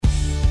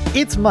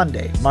It's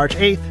Monday, March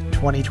 8th,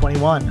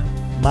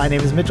 2021. My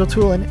name is Mitchell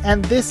Tulin,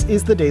 and this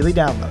is the Daily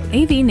Download.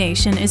 AV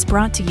Nation is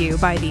brought to you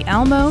by the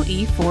Almo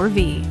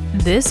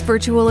E4V. This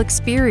virtual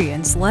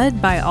experience,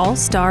 led by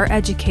all-star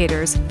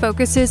educators,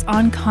 focuses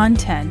on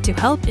content to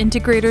help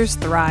integrators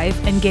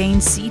thrive and gain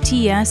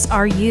CTS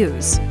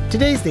RUs.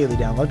 Today's Daily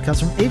Download comes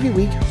from AV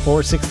Week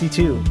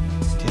 462.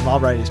 Tim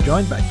Albright is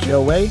joined by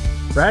Joe Way,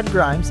 Brad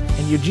Grimes,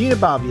 and Eugene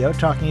Ababio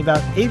talking about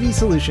AV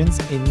solutions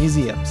in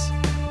museums.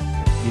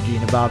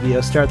 Eugene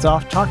Ababio starts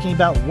off talking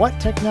about what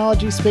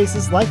technology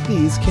spaces like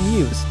these can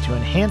use to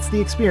enhance the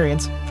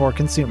experience for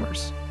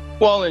consumers.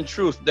 Well, in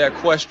truth, that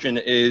question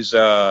is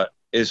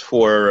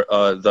for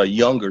the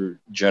younger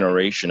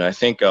generation. I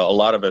think a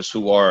lot of us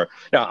who are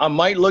now, I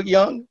might look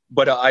young,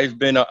 but I've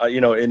been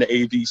in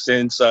AV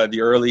since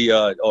the early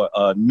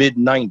mid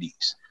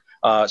 '90s.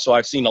 So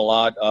I've seen a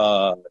lot,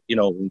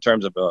 in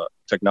terms of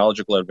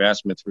technological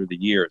advancement through the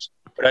years.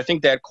 But I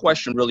think that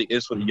question really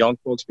is for the young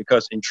folks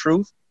because, in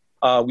truth,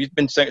 we've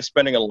been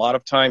spending a lot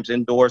of times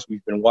indoors.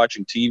 We've been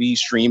watching TV,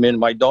 streaming.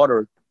 My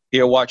daughter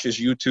here watches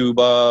YouTube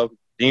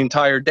the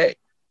entire day,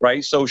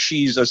 right? So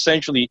she's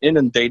essentially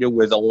inundated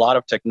with a lot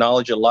of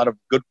technology, a lot of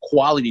good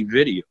quality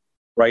video,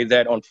 right?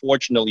 That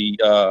unfortunately,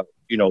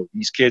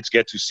 these kids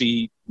get to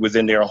see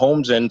within their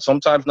homes and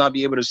sometimes not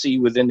be able to see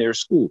within their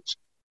schools.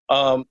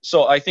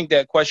 So I think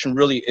that question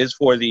really is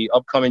for the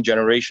upcoming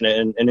generation.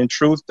 And in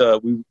truth,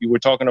 we were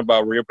talking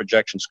about rear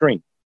projection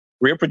screen.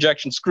 Rear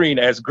projection screen,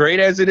 as great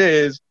as it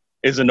is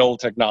an old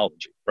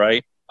technology,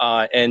 right?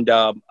 And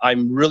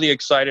I'm really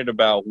excited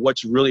about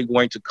what's really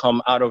going to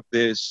come out of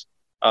this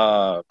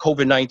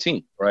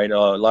COVID-19, right?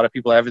 A lot of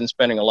people have been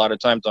spending a lot of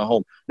time at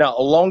home. Now,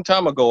 a long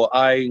time ago,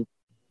 I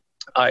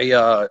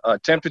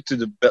attempted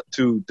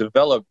to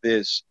develop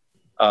this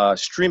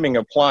streaming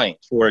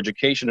appliance for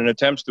education and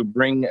attempts to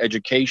bring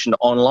education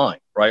online,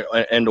 right?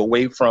 And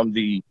away from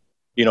the,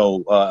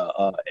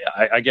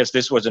 I guess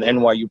this was an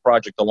NYU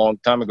project a long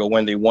time ago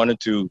when they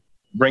wanted to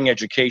bring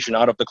education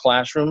out of the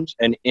classrooms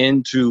and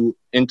into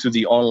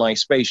the online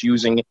space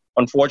using,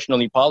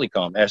 unfortunately,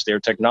 Polycom as their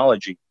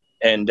technology.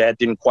 And that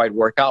didn't quite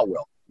work out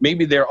well.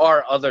 Maybe there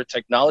are other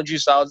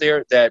technologies out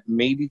there that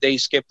maybe they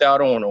skipped out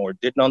on or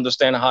didn't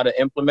understand how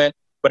to implement.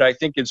 But I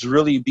think it's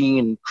really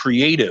being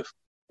creative,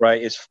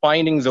 right? It's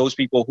finding those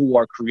people who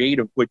are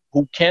creative,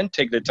 who can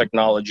take the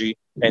technology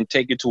and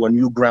take it to a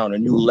new ground, a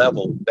new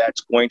level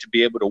that's going to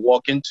be able to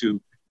walk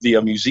into the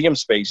museum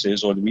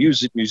spaces or the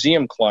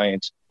museum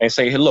clients and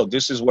say, hey, look,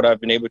 this is what I've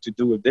been able to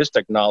do with this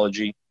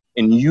technology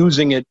and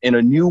using it in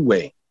a new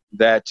way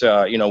that,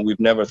 we've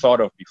never thought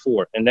of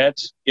before. And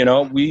that's,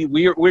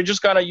 we're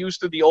just kind of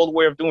used to the old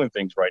way of doing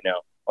things right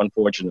now,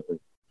 unfortunately.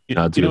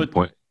 That's a good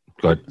point.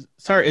 Go ahead.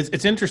 Sorry,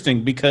 it's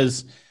interesting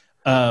because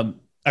I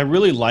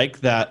really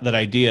like that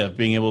idea of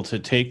being able to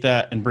take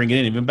that and bring it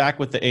in, even back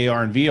with the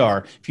AR and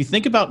VR. If you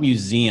think about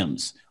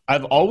museums,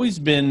 I've always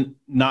been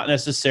not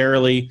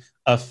necessarily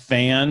a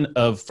fan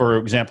of, for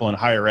example, in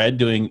higher ed,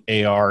 doing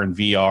AR and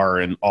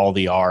VR and all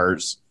the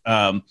Rs,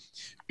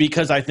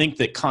 because I think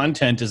that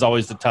content is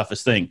always the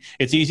toughest thing.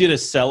 It's easy to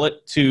sell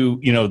it to,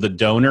 the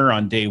donor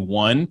on day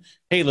one.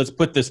 Hey, let's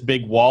put this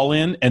big wall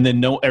in, and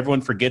then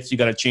everyone forgets you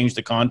got to change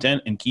the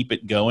content and keep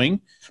it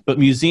going. But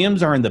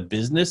museums are in the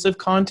business of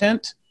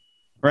content,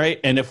 right?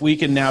 And if we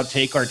can now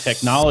take our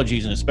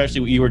technologies, and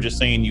especially what you were just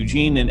saying,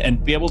 Eugene,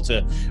 and be able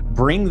to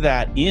bring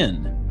that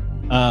in,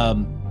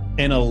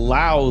 and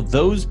allow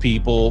those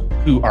people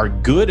who are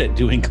good at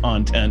doing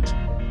content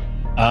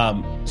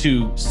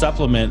to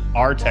supplement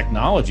our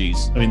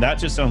technologies. I mean, that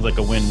just sounds like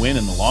a win-win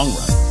in the long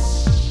run.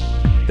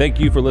 Thank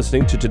you for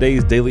listening to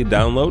today's Daily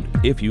Download.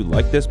 If you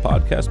like this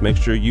podcast, make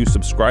sure you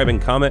subscribe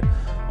and comment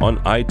on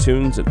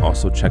iTunes, and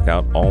also check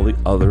out all the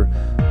other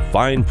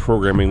fine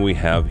programming we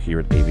have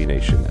here at AV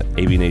Nation at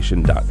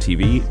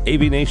avnation.tv,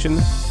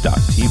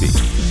 avnation.tv.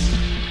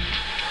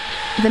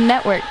 The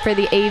network for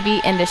the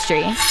AV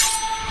industry.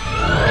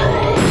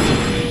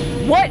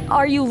 What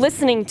are you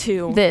listening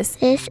to? This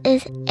is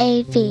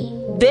AV.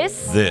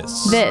 This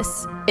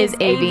is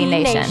AV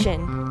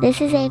Nation. This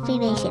is AV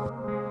Nation.